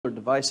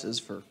devices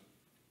for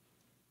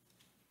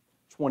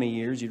 20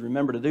 years. You'd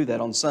remember to do that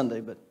on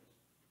Sunday, but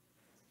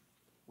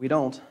we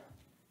don't.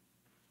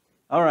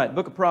 All right,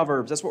 Book of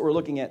Proverbs, that's what we're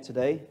looking at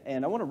today.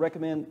 And I want to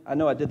recommend, I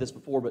know I did this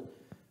before, but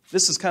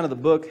this is kind of the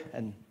book,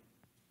 and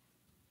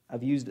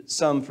I've used it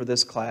some for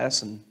this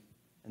class, and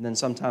then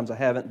sometimes I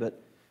haven't,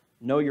 but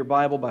Know Your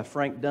Bible by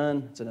Frank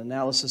Dunn. It's an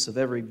analysis of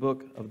every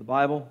book of the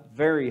Bible.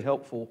 Very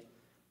helpful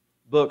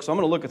book. So I'm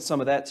going to look at some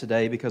of that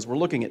today because we're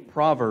looking at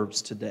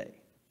Proverbs today.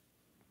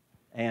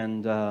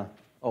 And,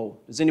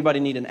 does anybody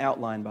need an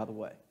outline, by the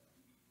way,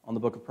 on the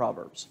book of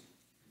Proverbs?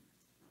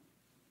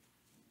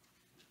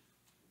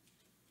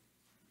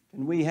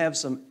 Can we have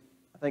some,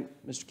 I think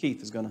Mr.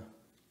 Keith is going to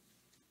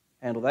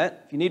handle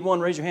that. If you need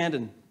one, raise your hand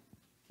and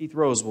Keith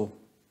Rose will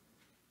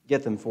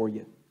get them for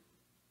you.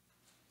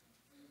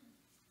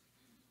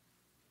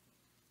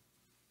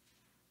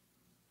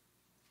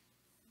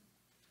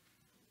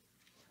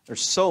 There's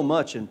so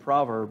much in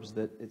Proverbs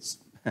that it's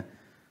kind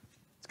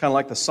of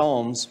like the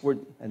Psalms.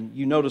 And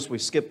you notice we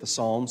skipped the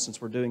Psalms since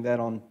we're doing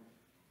that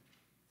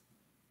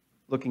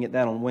looking at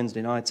that on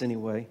Wednesday nights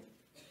anyway.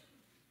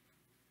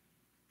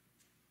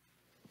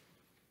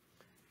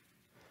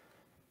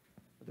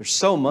 There's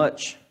so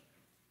much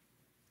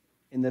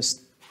in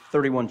this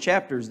 31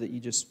 chapters that you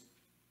just...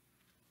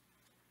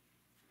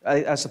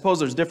 I suppose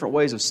there's different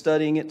ways of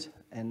studying it,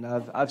 and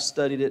I've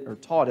studied it, or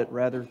taught it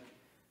rather,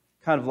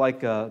 kind of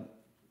like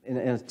in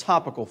a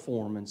topical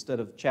form instead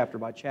of chapter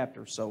by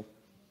chapter. So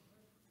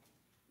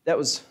that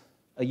was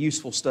a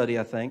useful study,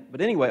 I think.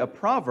 But anyway, a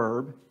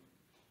proverb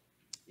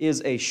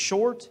is a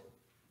short,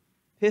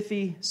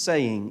 pithy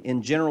saying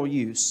in general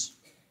use,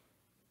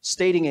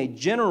 stating a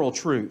general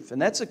truth.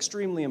 And that's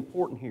extremely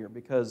important here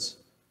because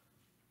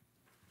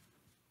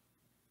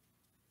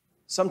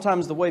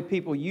sometimes the way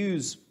people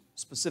use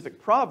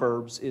specific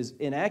proverbs is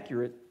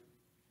inaccurate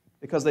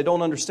because they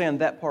don't understand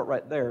that part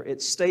right there.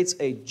 It states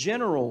a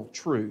general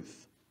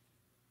truth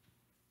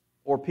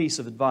or piece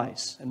of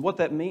advice. And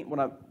what I mean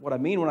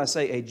when I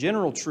say a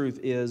general truth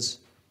is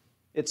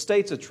it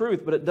states a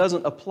truth, but it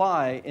doesn't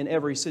apply in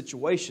every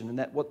situation. And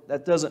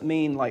that doesn't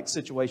mean like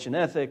situation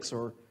ethics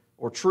or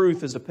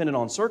truth is dependent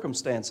on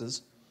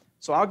circumstances.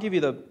 So I'll give you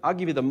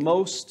the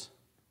most,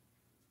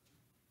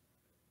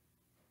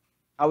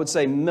 I would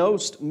say,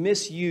 most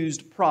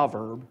misused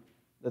proverb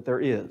that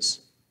there is.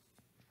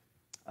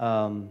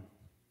 I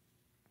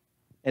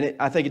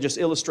think it just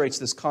illustrates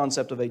this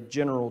concept of a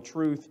general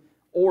truth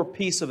or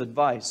piece of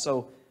advice.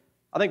 So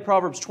I think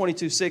Proverbs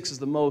 22:6 is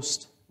the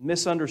most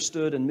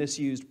misunderstood and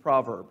misused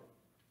proverb.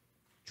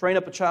 Train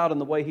up a child in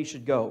the way he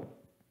should go.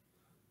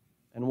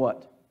 And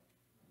what?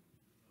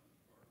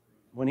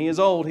 When he is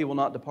old, he will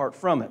not depart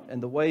from it.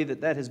 And the way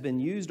that has been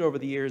used over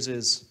the years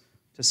is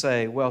to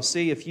say, well,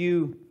 see, if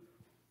you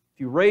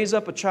raise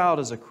up a child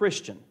as a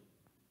Christian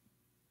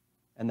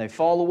and they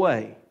fall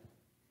away,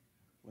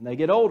 when they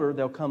get older,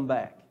 they'll come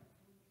back.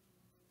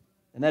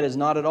 And that is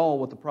not at all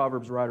what the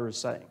Proverbs writer is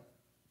saying.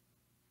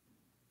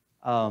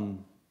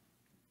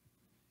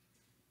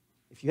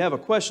 If you have a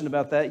question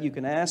about that, you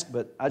can ask,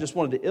 but I just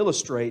wanted to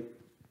illustrate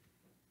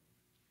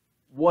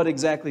what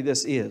exactly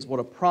this is, what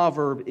a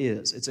proverb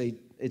is. It's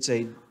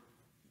a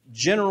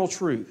general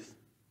truth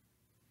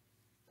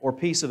or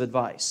piece of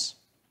advice.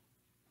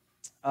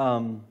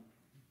 There's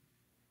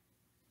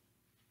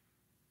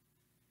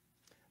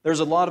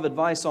a lot of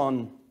advice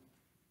on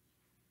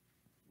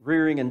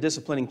rearing and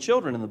disciplining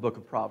children in the book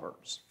of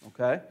Proverbs,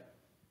 okay?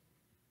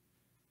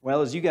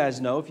 Well, as you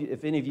guys know,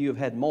 if any of you have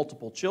had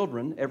multiple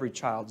children, every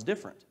child's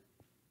different.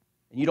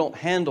 And you don't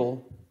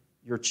handle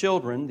your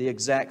children the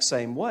exact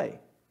same way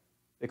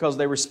because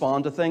they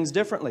respond to things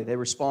differently. They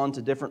respond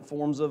to different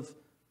forms of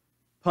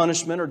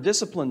punishment or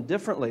discipline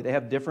differently. They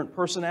have different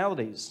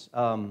personalities.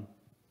 And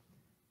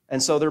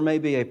so there may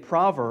be a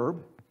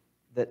proverb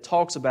that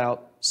talks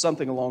about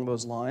something along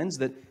those lines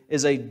that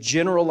is a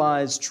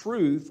generalized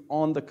truth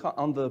on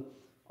the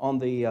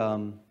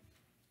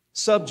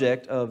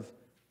subject of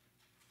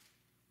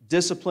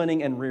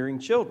disciplining and rearing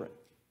children.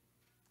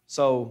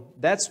 So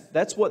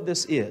that's what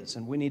this is,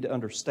 and we need to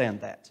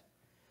understand that.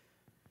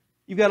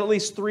 You've got at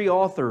least 3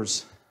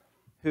 authors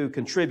who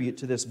contribute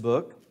to this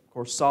book. Of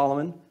course,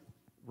 Solomon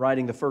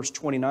writing the first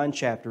 29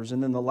 chapters,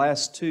 and then the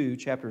last 2,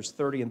 chapters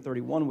 30 and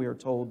 31, we are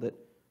told that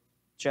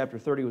chapter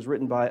 30 was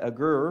written by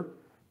Agur,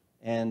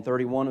 and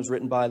 31 was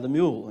written by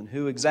Lemuel. And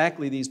who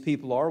exactly these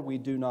people are, we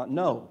do not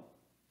know.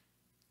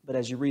 But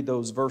as you read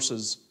those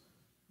verses,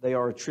 they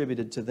are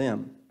attributed to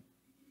them.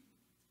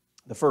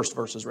 The first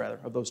verses, rather,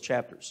 of those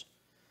chapters.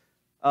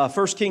 1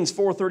 Kings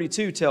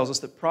 4:32 tells us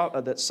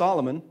that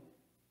Solomon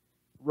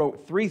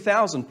wrote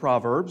 3,000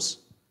 proverbs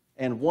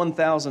and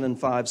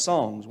 1,005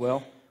 songs.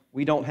 Well,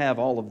 we don't have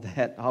all of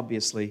that,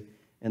 obviously,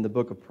 in the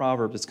book of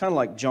Proverbs. It's kind of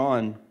like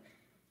John,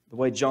 the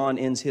way John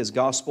ends his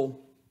gospel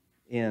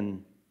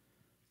in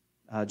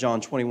John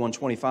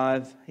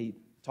 21:25. He,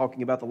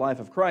 talking about the life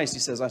of Christ, he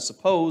says, I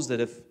suppose that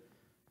if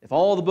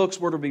all the books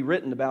were to be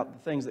written about the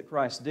things that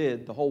Christ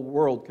did, the whole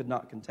world could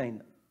not contain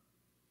them.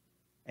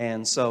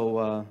 And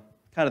so,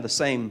 kind of the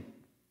same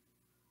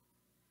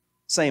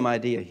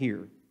idea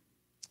here.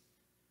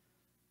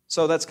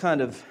 So that's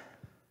kind of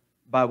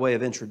by way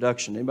of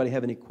introduction. Anybody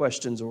have any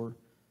questions or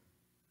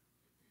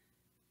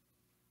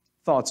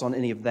thoughts on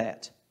any of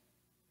that?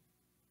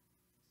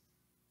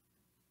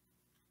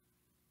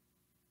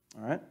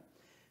 All right.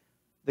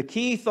 The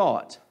key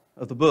thought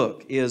of the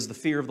book is the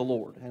fear of the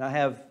Lord. And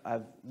I've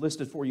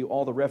listed for you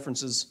all the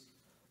references,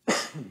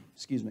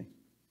 excuse me,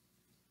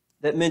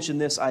 that mention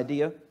this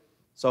idea.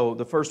 So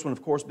the first one,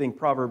 of course, being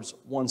Proverbs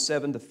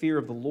 1:7, the fear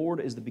of the Lord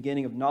is the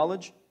beginning of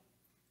knowledge,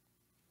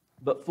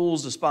 but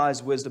fools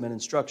despise wisdom and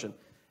instruction.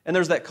 And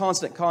there's that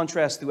constant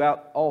contrast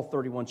throughout all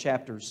 31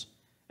 chapters.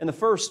 And the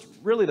first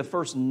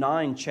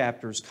 9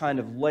 chapters kind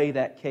of lay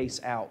that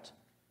case out.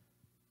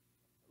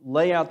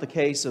 Lay out the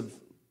case of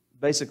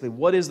basically,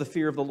 what is the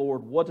fear of the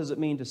Lord? What does it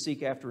mean to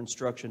seek after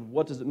instruction?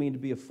 What does it mean to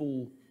be a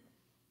fool?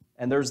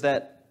 And there's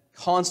that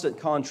constant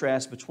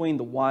contrast between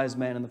the wise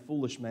man and the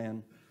foolish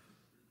man,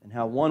 and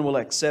how one will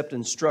accept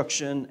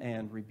instruction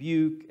and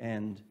rebuke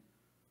and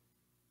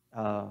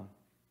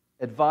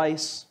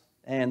advice,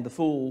 and the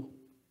fool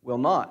will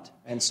not.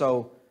 And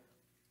so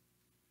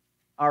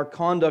our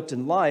conduct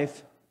in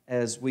life,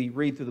 as we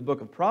read through the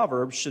book of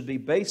Proverbs, should be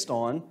based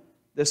on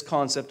this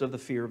concept of the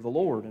fear of the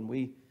Lord. And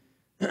when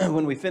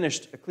we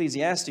finished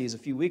Ecclesiastes a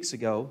few weeks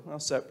ago,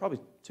 probably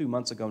 2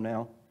 months ago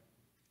now,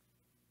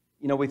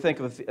 we think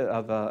of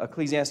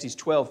Ecclesiastes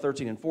 12,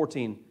 13, and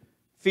 14,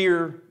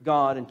 fear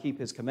God and keep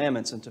His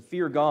commandments. And to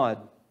fear God,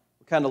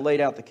 we kind of laid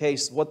out the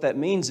case. What that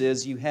means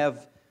is you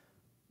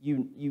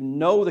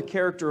know the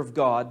character of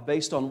God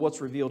based on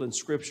what's revealed in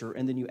Scripture,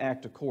 and then you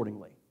act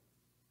accordingly.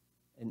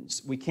 And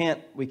we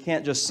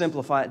can't just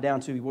simplify it down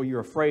to, well,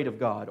 you're afraid of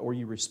God or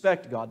you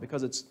respect God,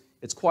 because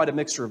it's quite a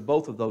mixture of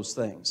both of those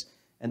things.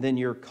 And then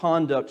your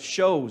conduct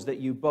shows that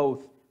you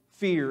both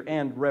fear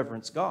and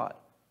reverence God.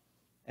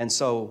 And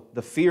so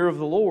the fear of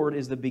the Lord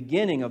is the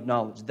beginning of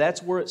knowledge.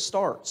 That's where it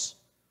starts.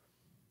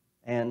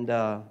 And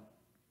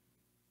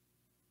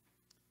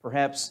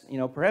perhaps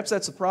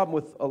that's the problem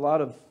with a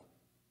lot of,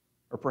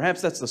 or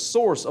perhaps that's the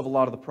source of a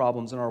lot of the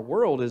problems in our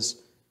world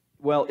is,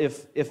 well,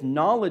 if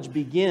knowledge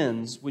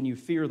begins when you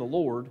fear the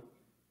Lord,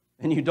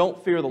 and you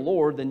don't fear the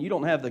Lord, then you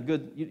don't have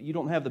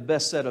the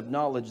best set of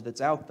knowledge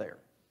that's out there.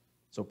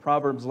 So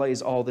Proverbs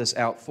lays all this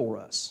out for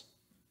us.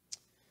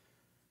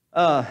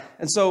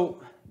 And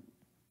so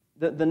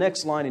the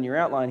next line in your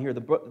outline here,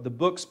 the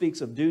book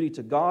speaks of duty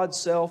to God,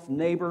 self,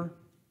 neighbor,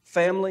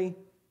 family,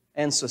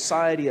 and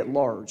society at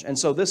large. And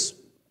so this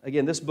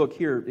book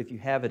here, if you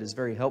have it, is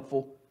very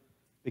helpful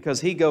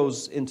because he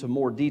goes into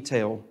more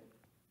detail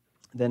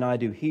than I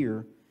do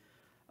here.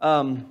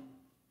 Let's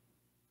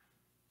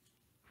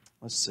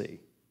see.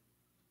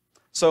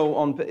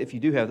 So if you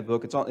do have the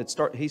book,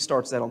 he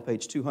starts that on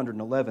page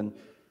 211,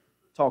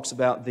 talks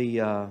about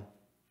the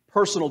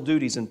personal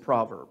duties in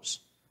Proverbs.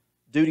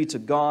 Duty to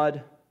God.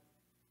 Of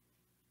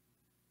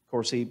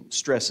course, he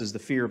stresses the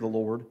fear of the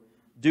Lord.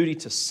 Duty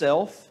to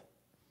self.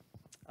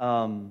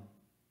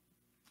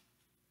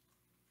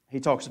 He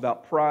talks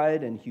about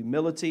pride and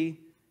humility.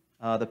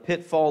 The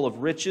pitfall of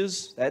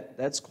riches.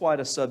 That's quite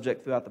a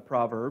subject throughout the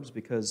Proverbs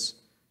because,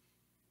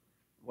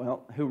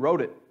 well, who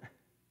wrote it?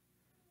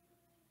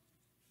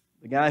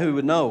 The guy who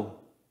would know,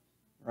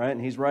 right?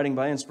 And he's writing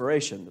by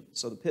inspiration.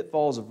 So the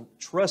pitfalls of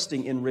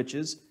trusting in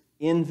riches,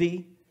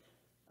 envy,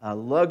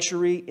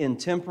 luxury,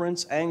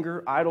 intemperance,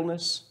 anger,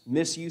 idleness,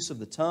 misuse of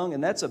the tongue.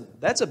 And that's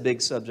a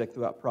big subject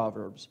throughout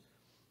Proverbs,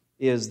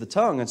 is the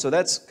tongue. And so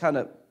that's kind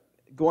of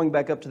going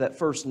back up to that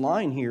first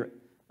line here,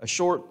 a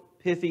short,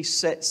 pithy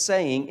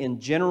saying in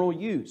general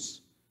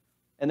use.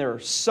 And there are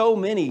so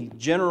many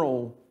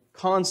general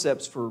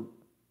concepts for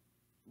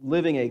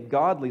living a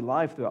godly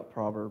life throughout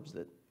Proverbs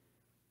that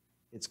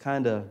it's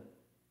kind of,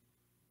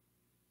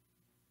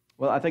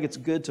 well, I think it's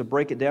good to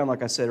break it down,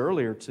 like I said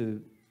earlier,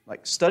 to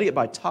study it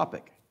by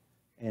topic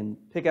and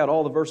pick out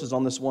all the verses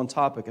on this one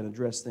topic and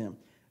address them.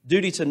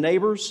 Duty to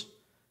neighbors.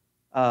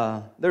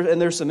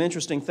 There's some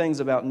interesting things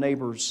about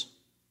neighbors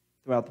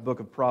throughout the book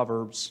of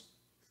Proverbs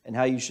and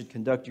how you should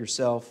conduct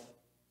yourself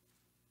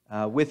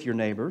with your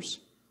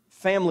neighbors.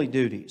 Family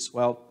duties.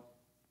 Well,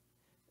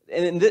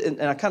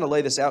 and I kind of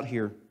lay this out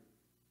here.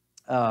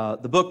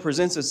 The book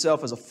presents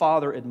itself as a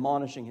father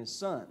admonishing his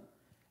son.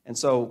 And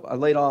so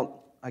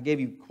I gave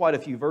you quite a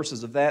few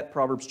verses of that.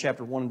 Proverbs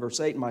chapter 1 and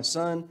verse 8, my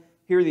son,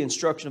 hear the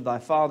instruction of thy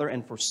father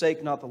and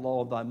forsake not the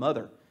law of thy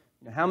mother.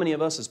 How many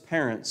of us as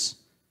parents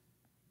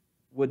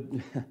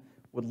would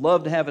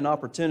love to have an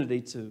opportunity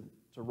to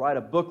write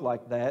a book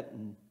like that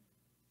and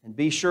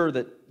be sure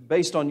that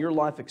based on your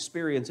life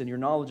experience and your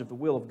knowledge of the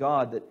will of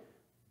God that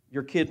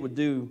your kid would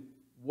do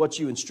what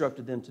you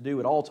instructed them to do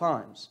at all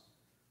times,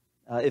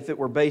 if it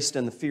were based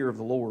in the fear of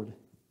the Lord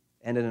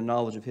and in a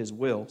knowledge of His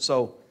will.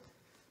 So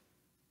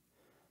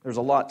there's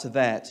a lot to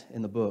that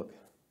in the book.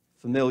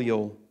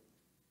 Familial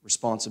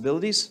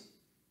responsibilities.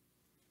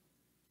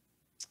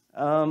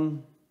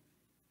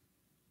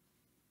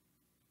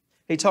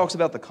 He talks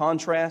about the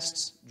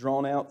contrasts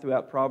drawn out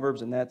throughout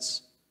Proverbs, and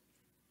that's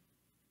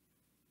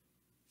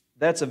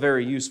a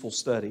very useful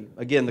study.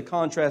 Again, the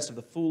contrast of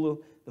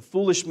the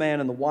foolish man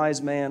and the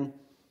wise man.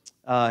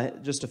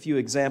 Just a few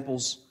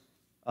examples.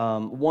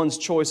 One's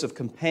choice of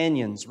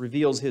companions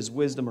reveals his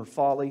wisdom or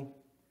folly.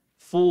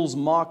 Fools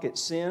mock at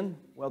sin.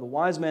 Well, the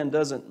wise man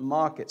doesn't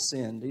mock at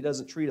sin. He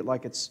doesn't treat it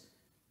like it's,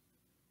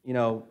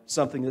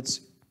 something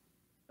that's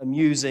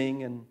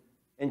amusing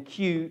and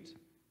cute.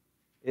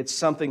 It's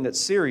something that's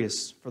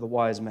serious for the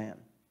wise man.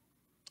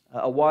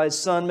 A wise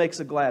son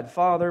makes a glad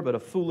father, but a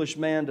foolish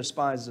man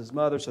despises his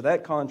mother. So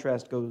that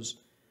contrast goes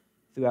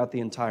throughout the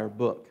entire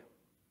book.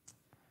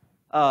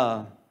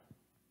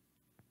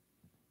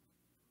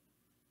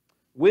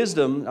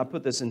 Wisdom, I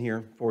put this in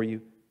here for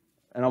you,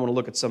 and I want to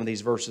look at some of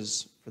these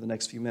verses for the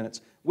next few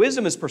minutes.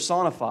 Wisdom is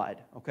personified.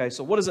 Okay,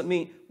 so what does it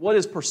mean? What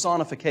is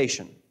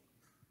personification?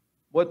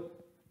 What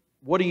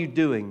are you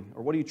doing,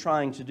 or what are you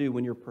trying to do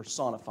when you're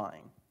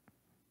personifying?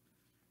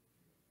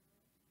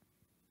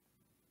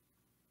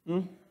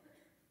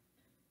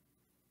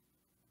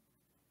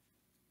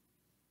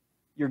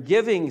 You're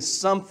giving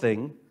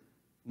something,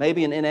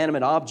 maybe an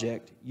inanimate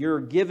object, you're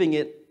giving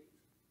it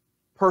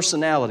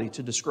personality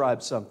to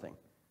describe something.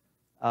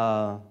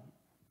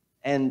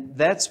 And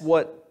that's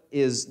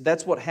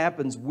what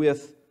happens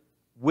with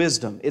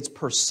wisdom. It's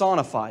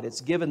personified.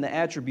 It's given the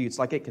attributes,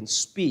 like it can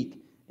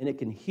speak and it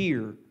can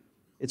hear.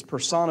 It's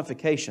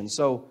personification.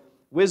 So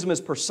wisdom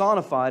is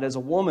personified as a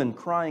woman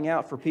crying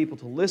out for people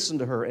to listen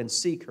to her and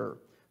seek her.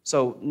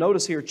 So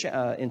notice here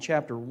in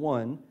chapter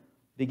 1,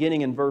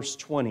 beginning in verse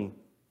 20,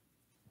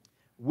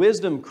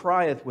 wisdom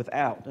crieth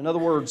without. In other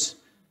words,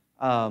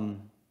 I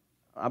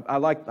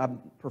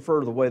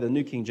prefer the way the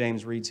New King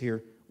James reads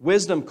here.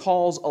 Wisdom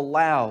calls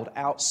aloud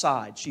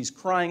outside. She's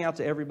crying out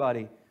to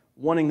everybody,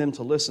 wanting them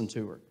to listen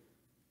to her.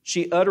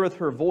 She uttereth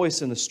her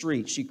voice in the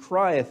street. She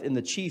crieth in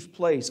the chief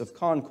place of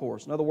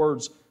concourse. In other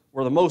words,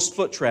 where the most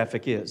foot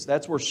traffic is.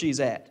 That's where she's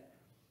at.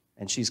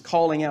 And she's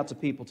calling out to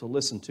people to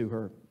listen to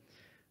her.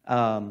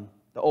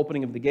 The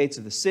opening of the gates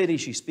of the city,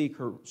 she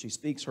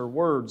speaks her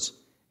words.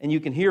 And you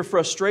can hear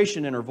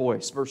frustration in her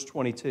voice. Verse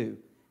 22.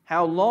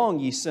 How long,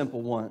 ye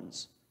simple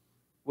ones,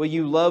 will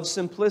you love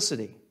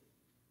simplicity?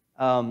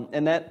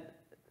 And that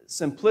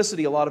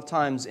simplicity, a lot of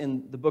times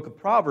in the book of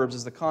Proverbs,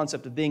 is the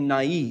concept of being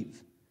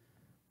naive.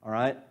 All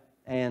right?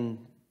 And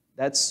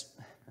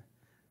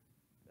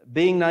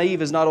being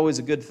naive is not always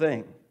a good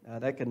thing.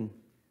 That can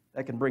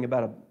bring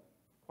about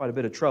quite a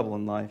bit of trouble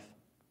in life.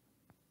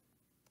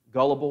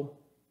 Gullible,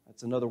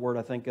 that's another word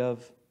I think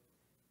of.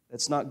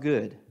 That's not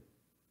good.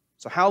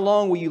 So how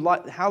long will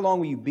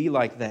you be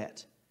like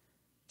that?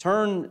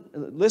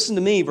 Listen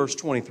to me, verse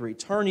 23.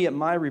 Turn ye at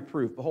my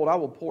reproof. Behold, I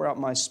will pour out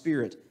my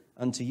spirit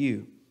unto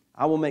you.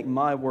 I will make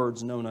my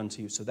words known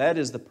unto you. So that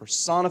is the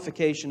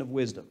personification of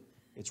wisdom.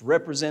 It's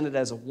represented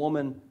as a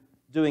woman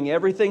doing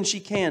everything she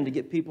can to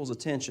get people's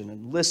attention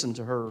and listen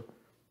to her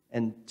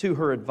and to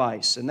her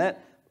advice. And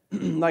that,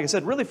 like I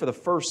said, really for the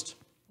first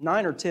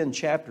 9 or 10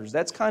 chapters,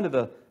 that's kind of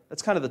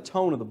the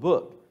tone of the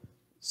book,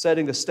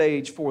 setting the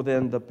stage for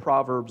then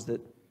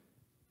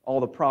all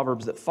the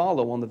proverbs that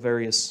follow on the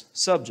various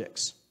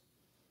subjects.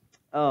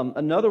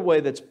 Another way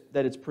that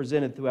it's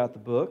presented throughout the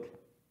book,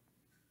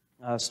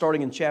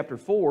 starting in chapter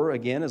 4,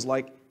 again, is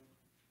like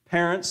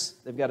parents.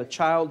 They've got a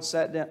child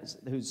sat down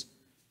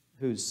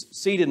who's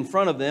seated in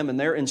front of them, and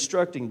they're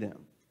instructing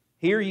them.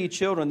 Hear ye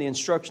children the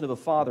instruction of a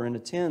father, and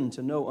attend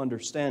to no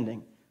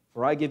understanding.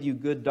 For I give you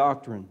good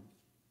doctrine.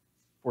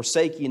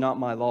 Forsake ye not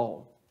my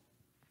law.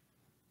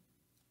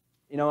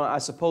 I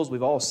suppose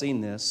we've all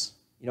seen this.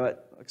 Like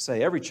I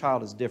say, every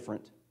child is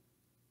different.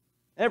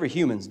 Every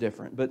human's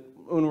different. But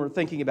when we're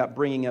thinking about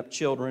bringing up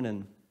children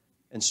and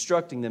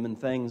instructing them in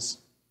things,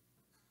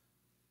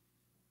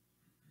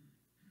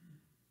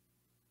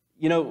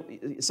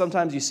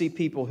 sometimes you see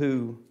people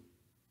who,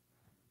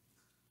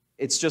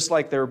 it's just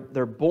like they're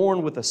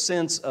born with a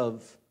sense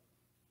of,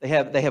 they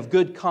have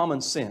good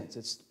common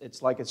sense.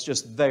 It's like it's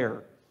just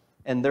there.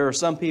 And there are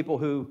some people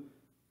who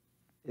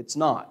it's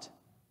not.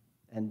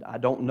 And I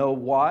don't know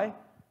why.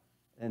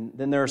 And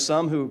then there are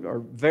some who are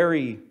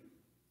very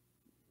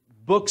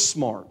book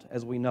smart,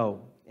 as we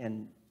know,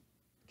 and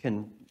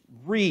can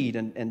read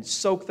and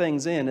soak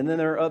things in. And then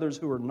there are others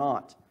who are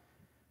not.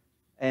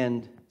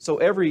 And so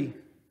every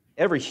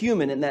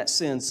human in that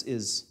sense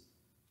is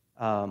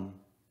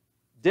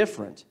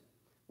different.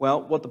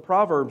 Well, what the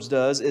Proverbs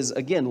does is,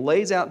 again,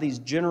 lays out these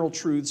general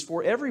truths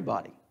for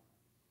everybody.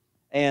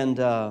 And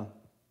I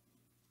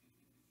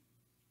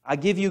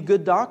give you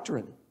good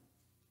doctrine.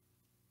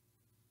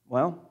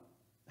 Well,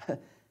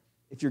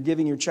 if you're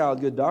giving your child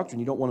good doctrine,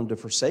 you don't want them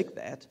to forsake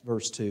that.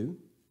 Verse 2,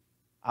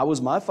 I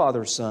was my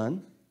father's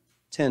son,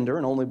 tender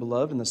and only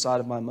beloved in the sight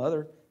of my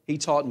mother. He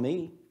taught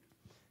me.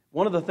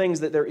 One of the things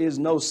that there is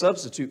no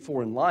substitute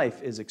for in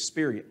life is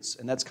experience.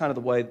 And that's kind of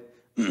the way,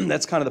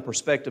 that's kind of the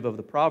perspective of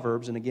the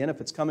Proverbs. And again, if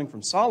it's coming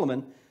from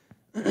Solomon,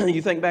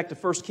 you think back to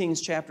 1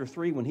 Kings chapter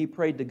 3 when he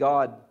prayed to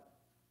God.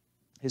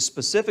 His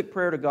specific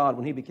prayer to God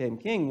when he became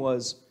king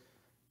was,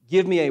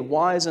 give me a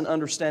wise and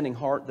understanding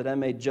heart that I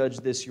may judge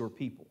this your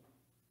people.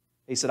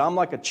 He said, I'm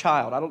like a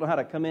child. I don't know how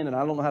to come in and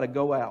I don't know how to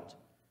go out.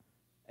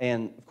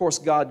 And of course,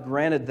 God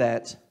granted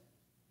that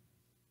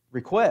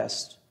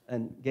request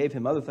and gave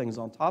him other things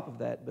on top of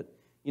that. But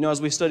You know,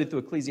 as we studied through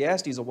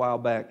Ecclesiastes a while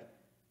back,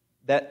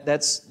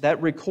 that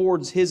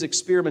records his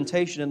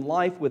experimentation in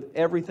life with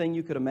everything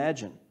you could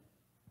imagine.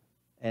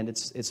 And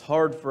it's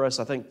hard for us,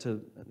 I think,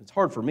 it's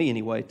hard for me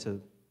anyway,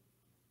 to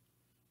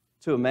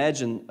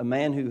imagine a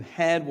man who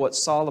had what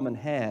Solomon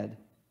had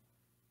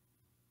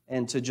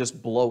and to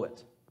just blow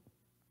it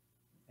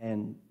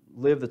and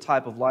live the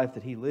type of life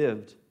that he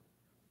lived.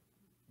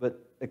 But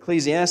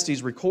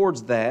Ecclesiastes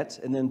records that,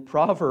 and then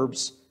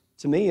Proverbs,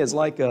 to me, is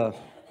like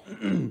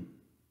an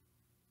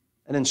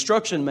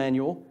instruction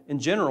manual in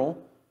general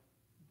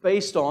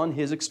based on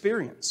his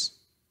experience.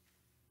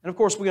 And of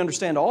course, we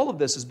understand all of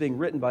this is being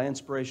written by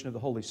inspiration of the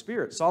Holy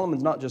Spirit.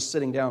 Solomon's not just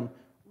sitting down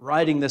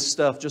writing this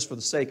stuff just for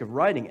the sake of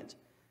writing it.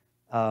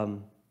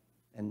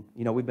 And,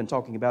 you know, we've been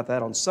talking about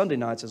that on Sunday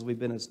nights as we've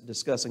been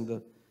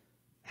discussing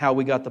how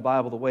we got the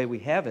Bible the way we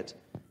have it.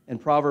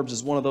 And Proverbs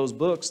is one of those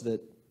books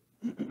that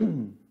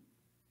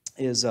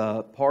is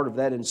part of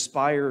that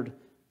inspired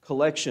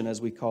collection, as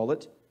we call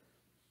it,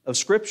 of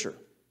Scripture.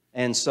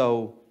 And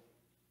so,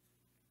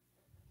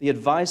 the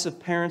advice of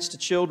parents to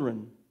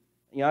children,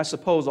 you know, I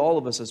suppose all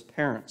of us as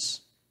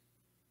parents,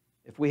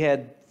 if we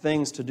had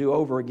things to do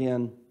over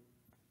again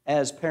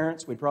as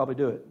parents, we'd probably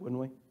do it, wouldn't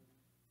we?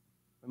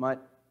 We might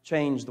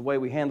change the way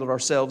we handled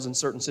ourselves in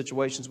certain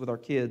situations with our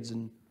kids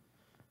and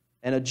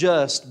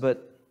adjust,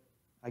 but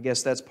I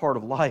guess that's part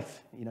of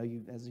life. You know,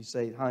 as you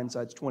say,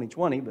 hindsight's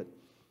 20/20,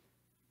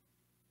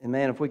 and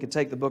man, if we could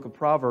take the book of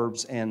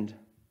Proverbs and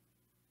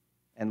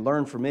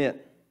learn from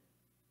it,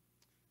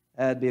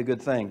 that'd be a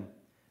good thing.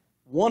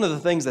 One of the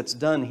things that's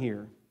done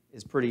here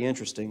is pretty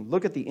interesting.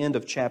 Look at the end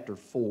of chapter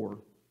 4.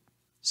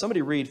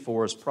 Somebody read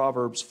for us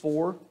Proverbs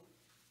 4,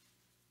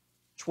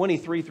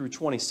 23 through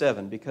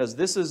 27, because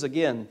this is,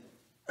 again,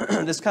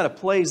 this kind of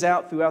plays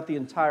out throughout the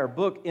entire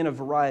book in a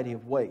variety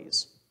of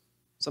ways.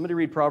 Somebody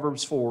read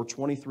Proverbs 4,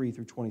 23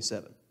 through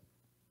 27.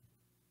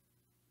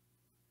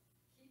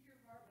 Keep your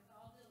heart with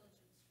all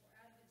diligence, for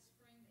out of it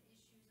spring the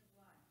issues of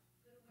life.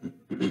 Put away from you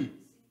the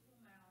deceitful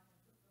mouth, and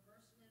put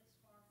perverse lips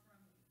far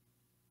from you.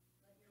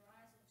 Let your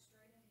eyes look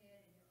straight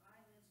ahead, and your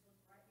eyelids look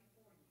right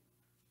before you.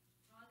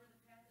 Ponder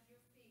the path of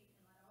your feet,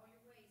 and let all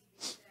your ways be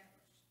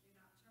established. Do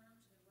not turn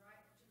to the right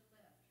or to the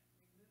left.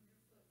 Remove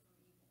your foot from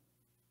evil.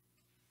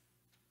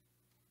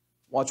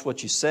 Watch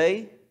what you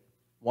say,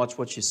 watch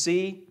what you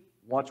see,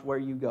 watch where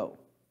you go.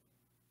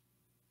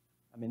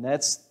 I mean,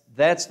 that's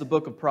the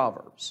book of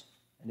Proverbs.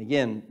 And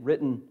again,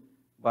 written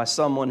by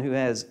someone who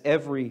has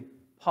every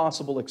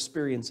possible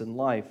experience in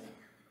life.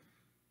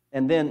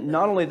 And then,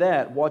 not only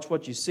that, watch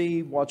what you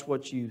see, watch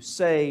what you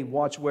say,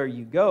 watch where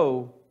you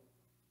go.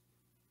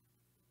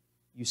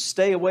 You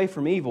stay away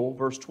from evil,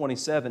 verse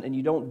 27, and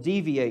you don't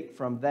deviate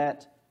from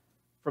that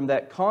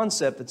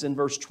concept that's in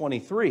verse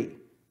 23.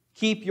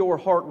 Keep your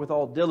heart with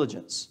all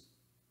diligence.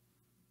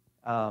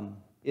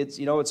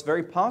 It's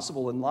very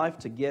possible in life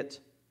to get,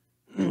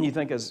 you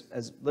think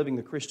as living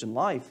the Christian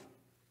life,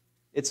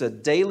 it's a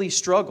daily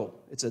struggle.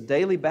 It's a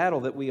daily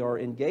battle that we are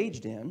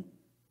engaged in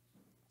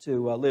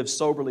to live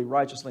soberly,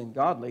 righteously, and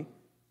godly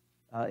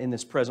in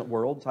this present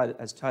world,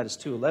 as Titus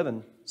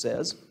 2:11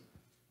 says.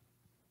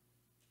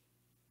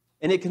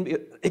 And it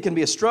can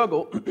be a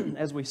struggle,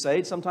 as we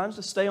say, sometimes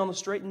to stay on the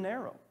straight and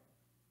narrow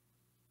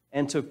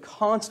and to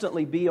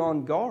constantly be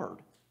on guard.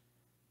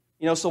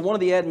 You know, so one of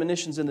the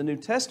admonitions in the New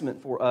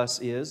Testament for us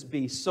is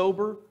be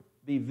sober,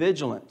 be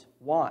vigilant.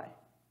 Why?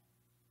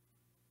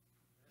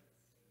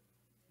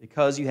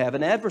 Because you have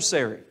an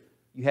adversary.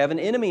 You have an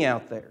enemy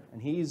out there,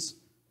 and he's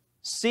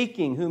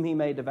seeking whom he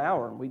may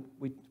devour. And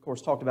we of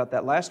course, talked about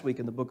that last week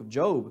in the book of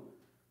Job.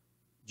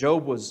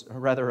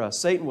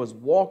 Satan was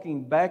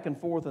walking back and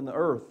forth in the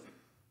earth.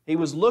 He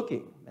was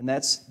looking, and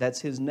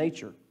that's his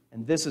nature.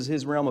 And this is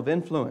his realm of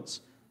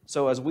influence.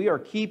 So as we are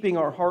keeping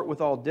our heart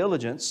with all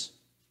diligence,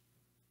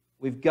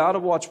 we've got to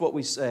watch what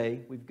we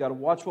say, we've got to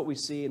watch what we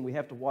see, and we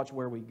have to watch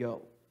where we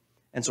go.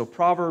 And so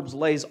Proverbs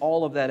lays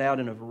all of that out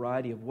in a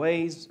variety of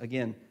ways.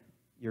 Again,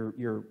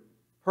 your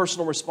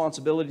personal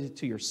responsibility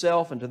to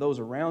yourself and to those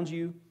around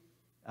you,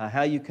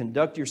 how you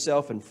conduct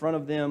yourself in front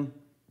of them.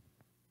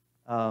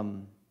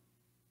 And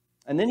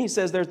then he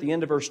says there at the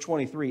end of verse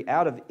 23,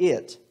 out of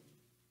it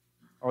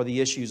are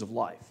the issues of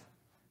life.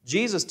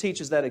 Jesus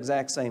teaches that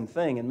exact same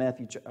thing in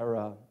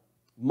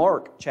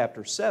Mark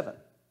chapter 7.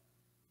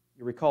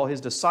 You recall his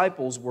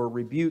disciples were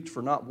rebuked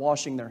for not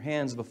washing their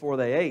hands before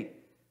they ate.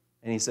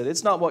 And he said,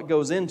 it's not what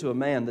goes into a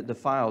man that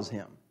defiles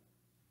him.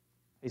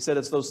 He said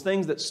it's those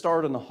things that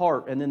start in the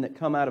heart and then that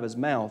come out of his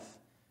mouth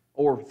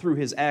or through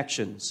his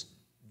actions.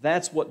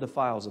 That's what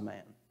defiles a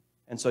man.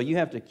 And so you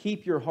have to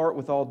keep your heart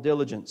with all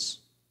diligence.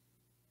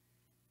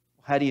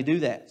 How do you do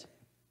that?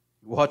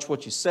 You watch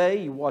what you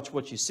say, you watch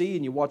what you see,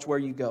 and you watch where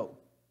you go.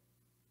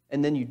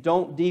 And then you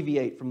don't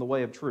deviate from the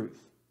way of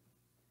truth.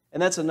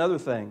 And that's another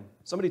thing.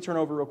 Somebody turn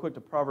over real quick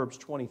to Proverbs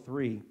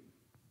 23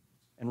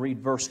 and read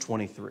verse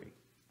 23.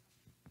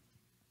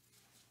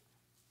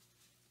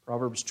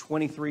 Proverbs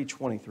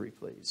 23:23,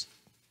 please.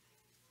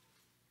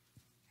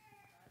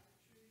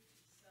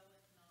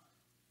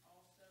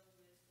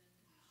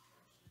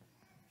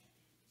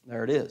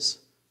 There it is.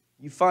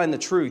 You find the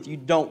truth, you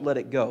don't let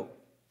it go.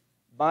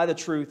 Buy the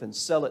truth and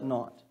sell it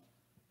not.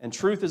 And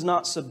truth is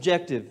not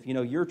subjective. You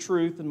know, your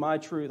truth and my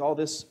truth, all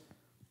this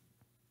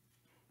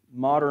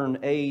modern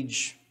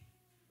age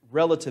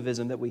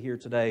relativism that we hear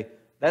today,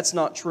 that's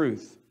not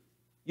truth.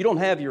 You don't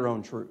have your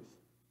own truth.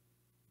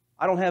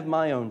 I don't have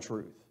my own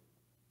truth.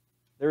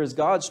 There is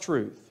God's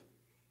truth.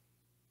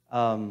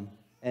 And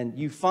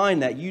you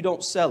find that. You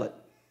don't sell it.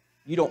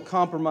 You don't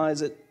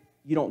compromise it.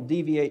 You don't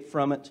deviate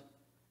from it.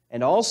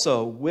 And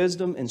also,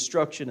 wisdom,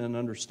 instruction, and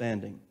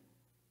understanding.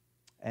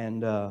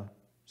 And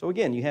so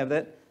again, you have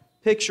that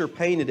picture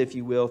painted, if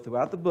you will,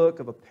 throughout the book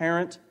of a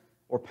parent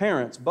or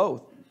parents,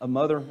 both, a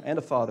mother and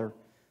a father,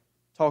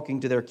 talking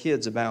to their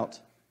kids about,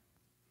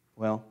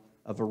 well,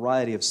 a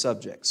variety of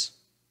subjects.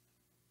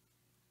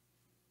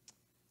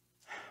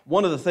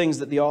 One of the things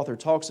that the author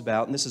talks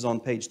about, and this is on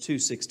page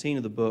 216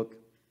 of the book,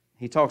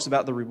 he talks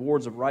about the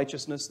rewards of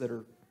righteousness that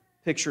are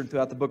pictured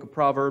throughout the book of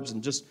Proverbs,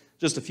 and just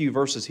a few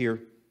verses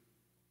here.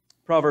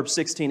 Proverbs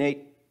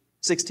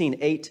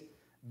 16:8,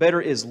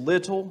 better is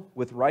little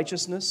with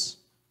righteousness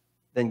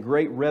than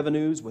great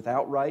revenues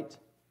without right.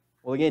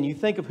 Well, again, you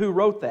think of who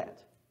wrote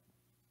that.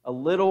 A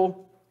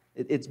little,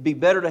 it'd be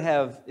better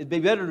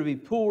to be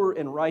poor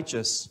and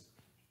righteous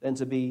than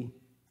to be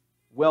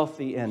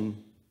wealthy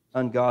and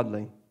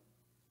ungodly.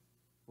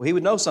 Well, he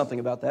would know something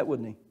about that,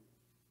 wouldn't he?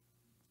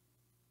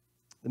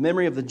 The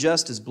memory of the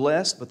just is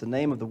blessed, but the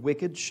name of the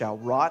wicked shall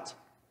rot.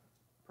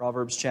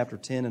 Proverbs chapter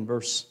 10 and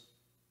verse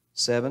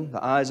 7.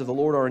 The eyes of the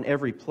Lord are in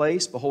every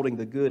place, beholding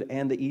the good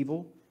and the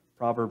evil.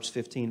 Proverbs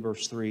 15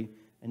 verse 3.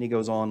 And he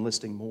goes on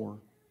listing more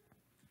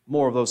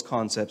of those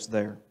concepts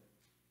there.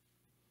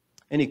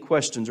 Any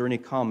questions or any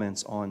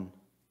comments on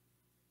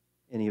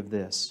any of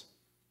this?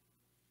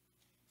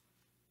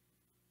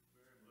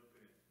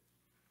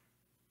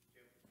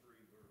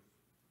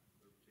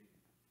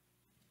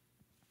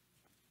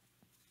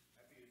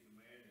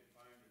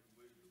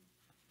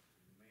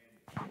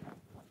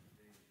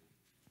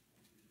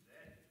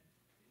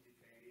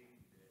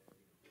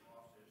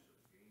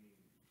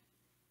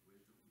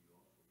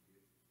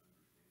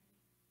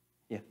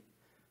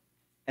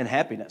 And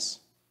happiness.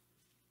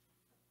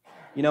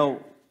 So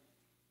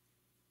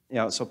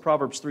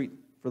Proverbs 3,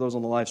 for those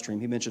on the live stream,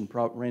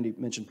 Randy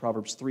mentioned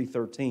Proverbs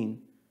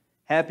 3:13.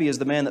 Happy is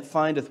the man that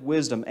findeth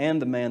wisdom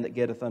and the man that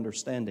getteth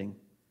understanding.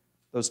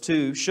 Those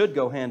two should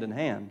go hand in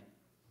hand.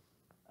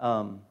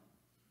 But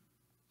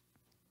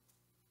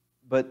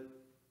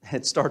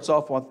it starts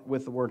off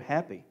with the word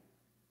happy.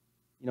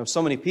 You know,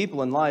 so many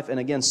people in life, and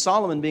again,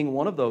 Solomon being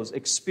one of those,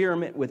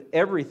 experiment with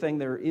everything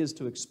there is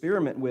to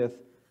experiment with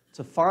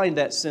to find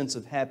that sense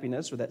of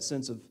happiness or that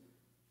sense of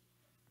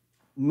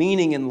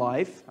meaning in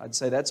life. I'd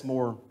say that's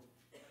more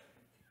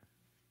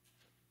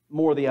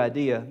the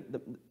idea,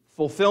 the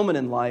fulfillment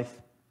in life.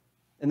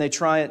 And they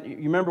try it. You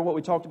remember what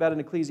we talked about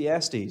in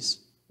Ecclesiastes?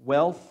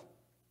 Wealth,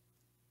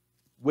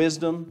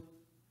 wisdom,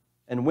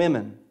 and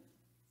women.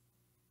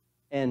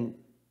 And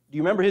do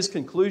you remember his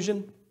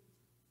conclusion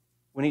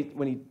when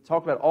he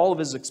talked about all of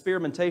his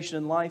experimentation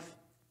in life?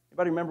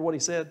 Anybody remember what he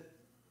said?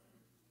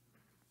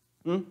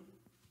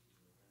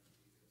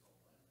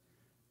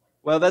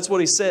 Well, that's what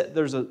he said.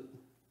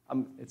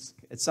 It's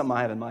something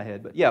I have in my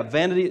head. But yeah,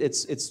 vanity,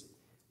 it's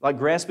like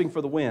grasping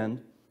for the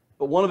wind.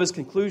 But one of his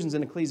conclusions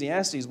in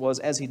Ecclesiastes was,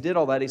 as he did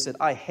all that, he said,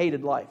 I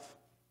hated life.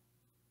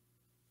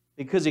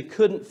 Because he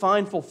couldn't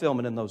find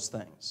fulfillment in those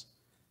things.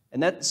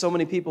 And that so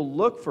many people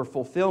look for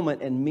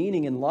fulfillment and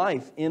meaning in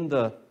life in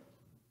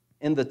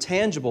the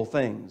tangible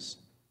things.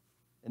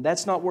 And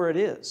that's not where it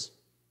is.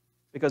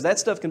 Because that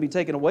stuff can be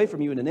taken away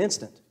from you in an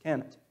instant,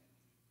 can't it?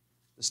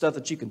 The stuff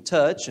that you can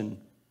touch and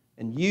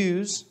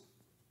use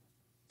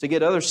to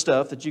get other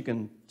stuff that you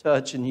can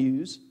touch and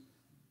use,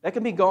 that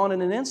can be gone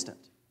in an instant.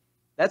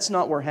 That's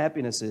not where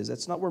happiness is.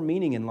 That's not where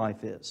meaning in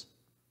life is.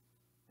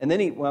 And then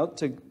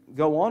to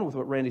go on with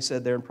what Randy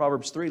said there in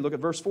Proverbs 3, look at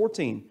verse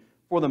 14.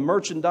 For the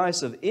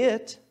merchandise of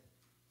it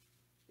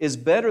is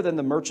better than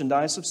the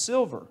merchandise of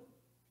silver,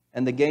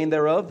 and the gain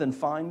thereof than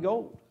fine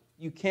gold.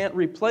 You can't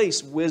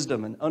replace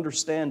wisdom and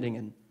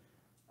understanding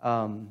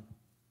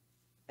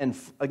and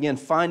again,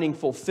 finding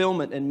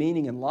fulfillment and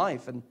meaning in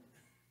life. And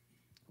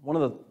one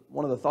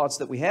of the thoughts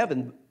that we have,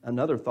 and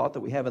another thought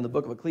that we have in the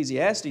book of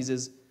Ecclesiastes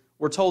is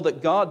we're told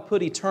that God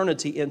put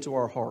eternity into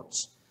our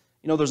hearts.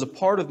 You know, there's a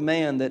part of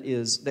man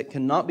that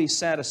cannot be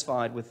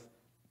satisfied with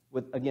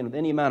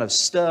any amount of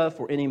stuff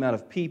or any amount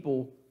of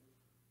people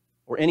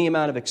or any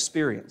amount of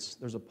experience.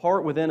 There's a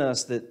part within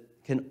us that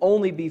can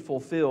only be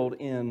fulfilled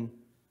in,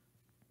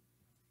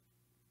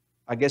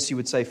 I guess you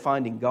would say,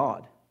 finding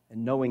God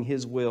and knowing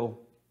His will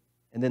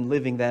and then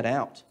living that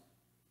out.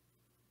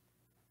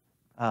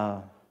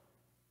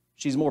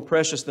 She's more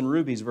precious than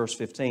rubies, verse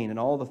 15, and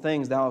all the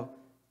things thou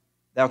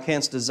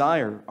canst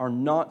desire are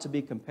not to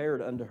be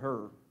compared unto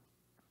her.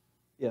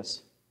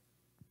 Yes?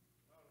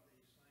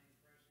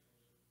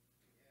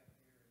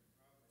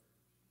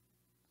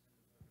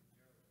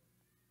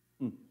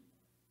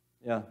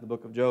 Yeah, the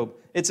book of Job.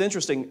 It's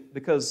interesting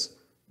because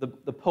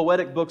the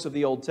poetic books of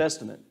the Old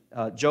Testament,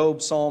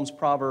 Job, Psalms,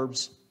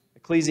 Proverbs,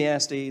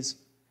 Ecclesiastes,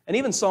 and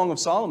even Song of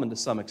Solomon to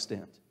some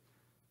extent.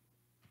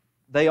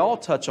 They all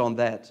touch on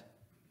that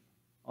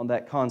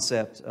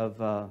concept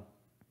of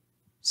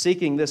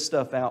seeking this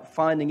stuff out,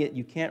 finding it,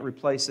 you can't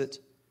replace it,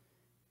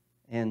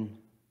 and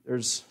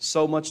there's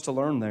so much to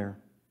learn there.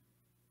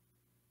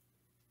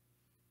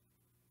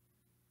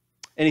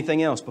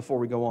 Anything else before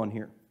we go on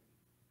here?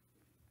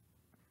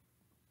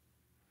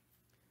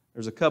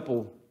 There's a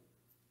couple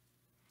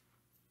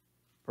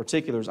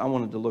particulars I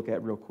wanted to look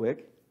at real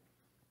quick.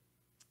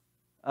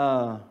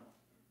 Let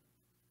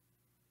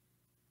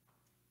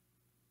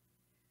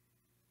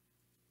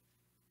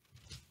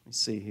me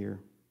see here.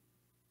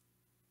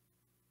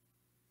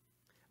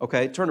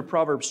 Okay, turn to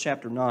Proverbs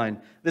chapter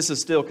 9. This is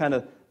still kind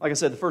of, like I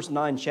said, the first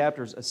 9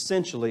 chapters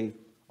essentially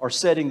are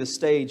setting the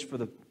stage for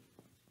the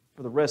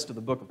rest of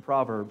the book of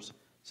Proverbs.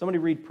 Somebody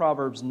read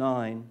Proverbs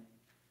 9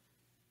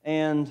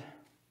 and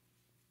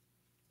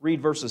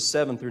read verses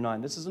 7 through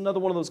 9. This is another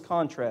one of those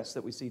contrasts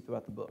that we see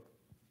throughout the book.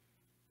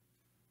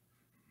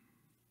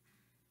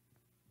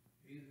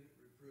 He that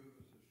reproveth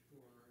the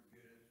scorner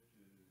getteth to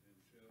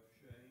himself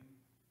shame,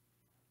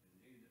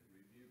 and he that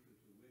rebuketh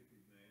the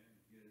wicked man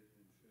getteth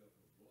himself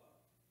a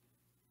blot.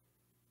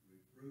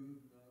 Reprove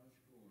not a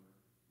scorner,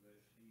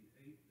 lest he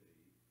hate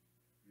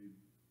thee.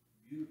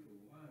 Rebuke a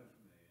wise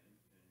man,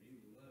 and he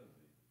will love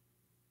thee.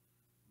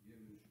 Give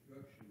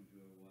instruction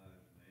to a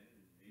wise man,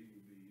 and he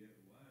will be yet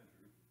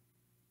wiser.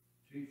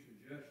 Teach a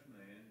just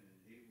man, and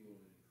he will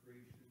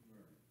increase in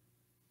learning.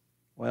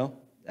 Well,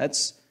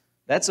 that's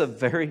a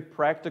very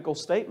practical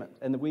statement.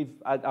 And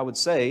I would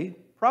say,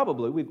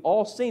 probably, we've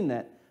all seen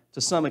that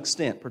to some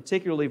extent,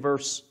 particularly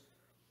verse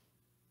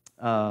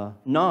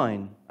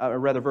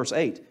verse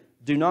 8.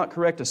 Do not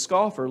correct a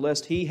scoffer,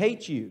 lest he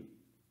hate you.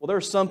 Well, there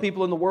are some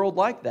people in the world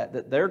like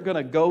that they're going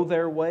to go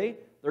their way,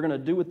 they're going to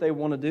do what they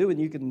want to do,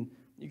 and you can,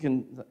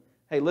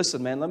 hey,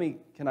 listen, man, let me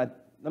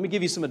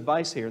give you some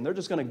advice here, and they're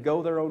just going to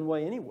go their own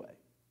way anyway.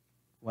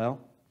 Well,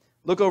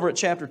 look over at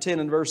chapter 10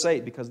 and verse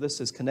 8, because this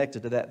is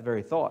connected to that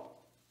very thought.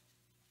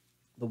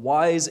 The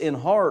wise in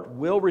heart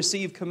will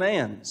receive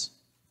commands,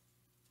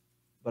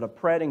 but a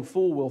prating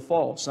fool will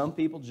fall. Some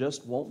people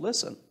just won't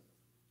listen.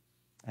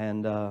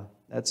 And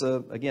that's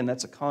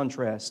a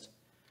contrast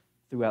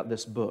throughout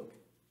this book.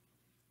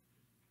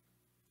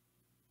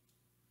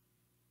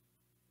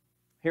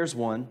 Here's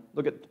one.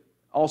 Look at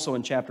also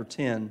in chapter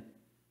 10.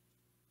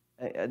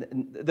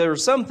 There are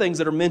some things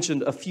that are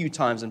mentioned a few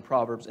times in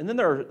Proverbs, and then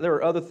there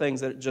are other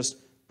things that just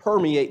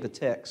permeate the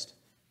text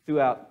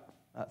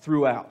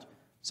throughout.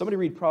 Somebody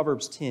read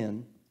Proverbs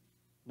 10,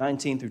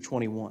 19 through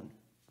 21.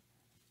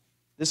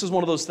 This is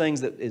one of those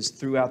things that is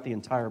throughout the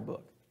entire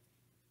book.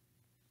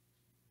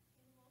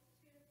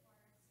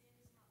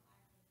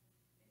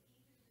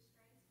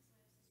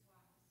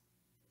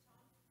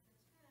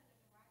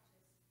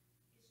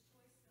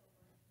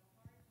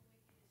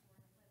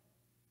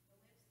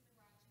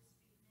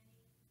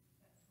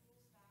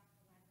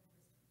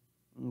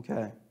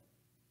 Okay.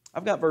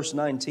 I've got verse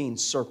 19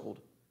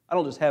 circled. I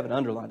don't just have it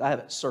underlined, I have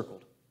it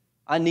circled.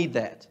 I need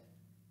that.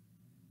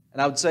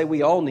 And I would say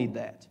we all need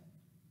that.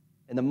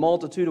 In the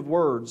multitude of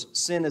words,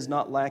 sin is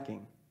not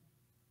lacking.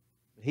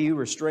 But he who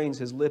restrains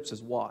his lips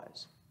is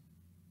wise.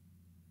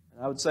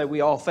 And I would say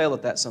we all fail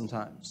at that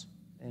sometimes.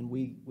 And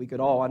we could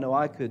all, I know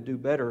I could do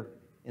better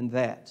in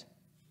that.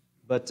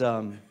 But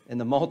in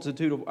the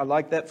multitude of, I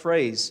like that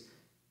phrase.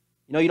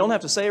 You know, you don't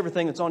have to say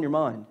everything that's on your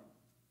mind.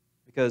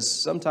 Because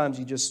sometimes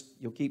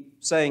you'll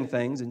keep saying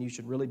things and you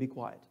should really be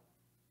quiet.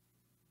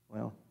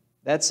 Well,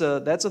 that's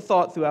a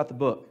thought throughout the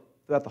book,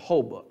 throughout the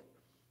whole book.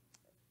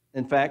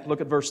 In fact,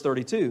 look at verse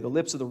 32. The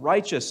lips of the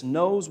righteous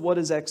knows what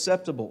is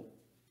acceptable,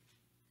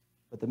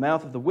 but the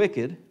mouth of the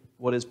wicked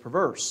what is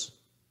perverse.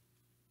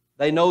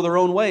 They know their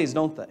own ways,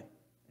 don't they?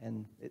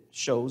 And it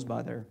shows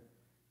by their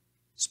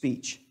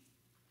speech.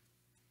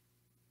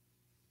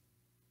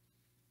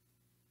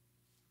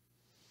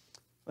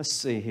 Let's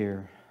see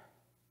here.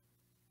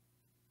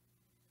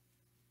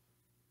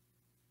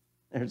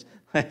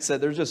 Like I said,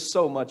 there's just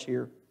so much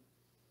here.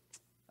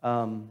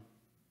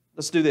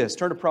 Let's do this.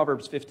 Turn to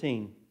Proverbs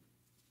 15.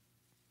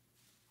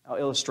 I'll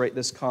illustrate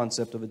this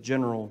concept of a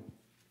general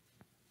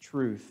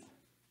truth.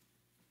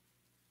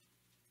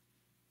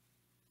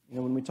 You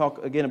know, when we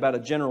talk again about a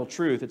general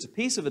truth, it's a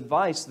piece of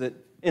advice that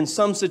in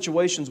some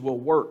situations will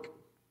work.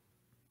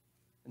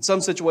 In some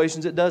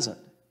situations it doesn't.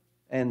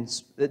 And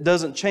it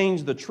doesn't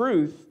change the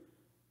truth,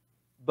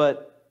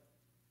 but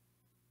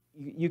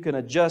you can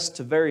adjust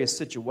to various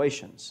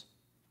situations.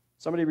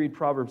 Somebody read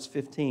Proverbs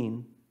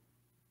 15,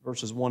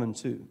 verses 1 and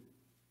 2.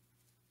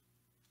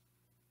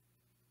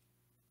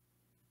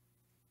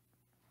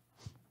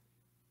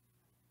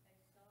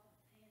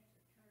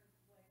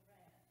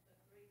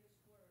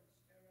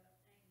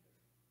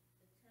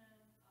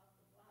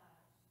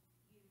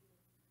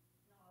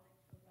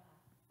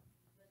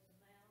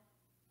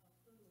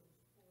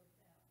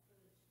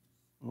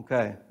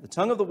 Okay, the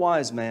tongue of the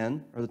wise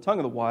man, or the tongue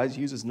of the wise,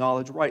 uses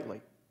knowledge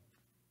rightly.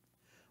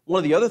 One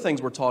of the other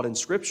things we're taught in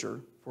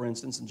Scripture, for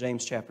instance, in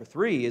James chapter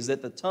 3, is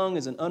that the tongue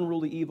is an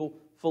unruly evil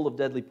full of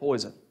deadly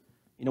poison.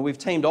 You know, we've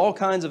tamed all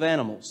kinds of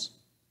animals,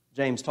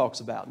 James talks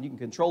about. And you can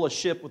control a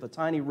ship with a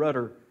tiny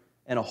rudder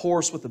and a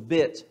horse with a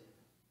bit.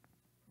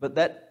 But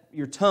that,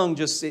 your tongue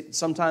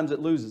sometimes it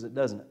loses it,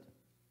 doesn't it?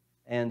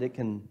 And it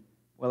can,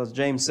 well, as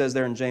James says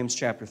there in James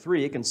chapter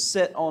 3, it can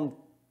set on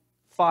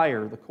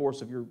fire the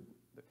course of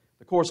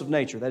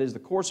nature. That is, the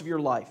course of your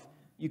life.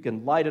 You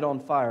can light it on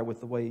fire with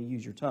the way you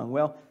use your tongue.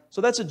 Well,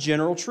 so that's a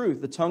general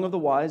truth. The tongue of the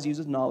wise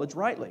uses knowledge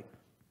rightly.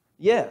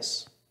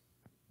 Yes.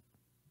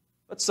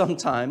 But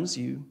sometimes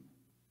you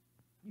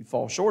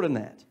fall short in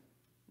that.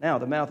 Now,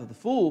 the mouth of the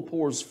fool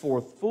pours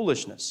forth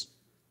foolishness.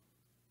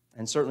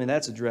 And certainly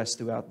that's addressed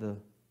throughout the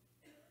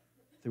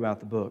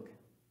book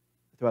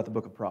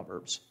of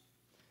Proverbs.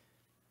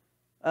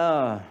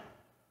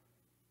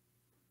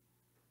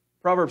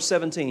 Proverbs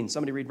 17.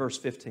 Somebody read verse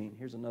 15.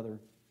 Here's another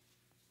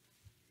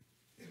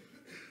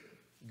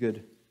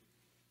good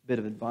bit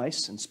of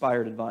advice,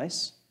 inspired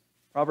advice.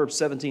 Proverbs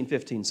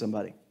 17:15,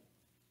 somebody.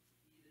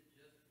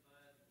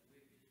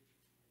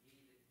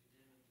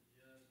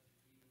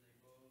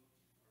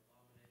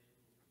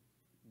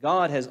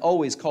 God has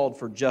always called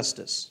for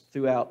justice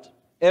throughout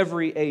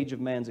every age of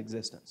man's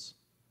existence.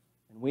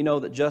 And we know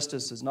that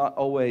justice is not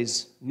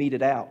always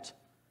meted out,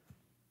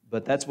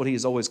 but that's what He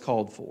has always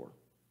called for.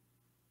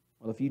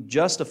 Well, if you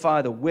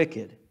justify the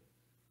wicked,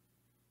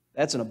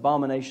 that's an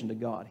abomination to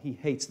God. He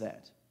hates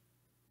that.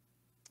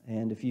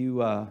 And if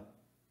you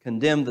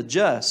condemn the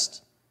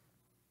just,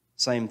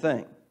 same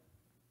thing.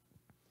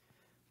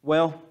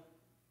 Well,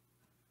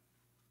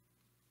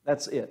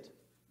 that's it.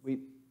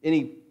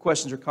 Any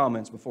questions or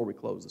comments before we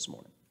close this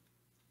morning?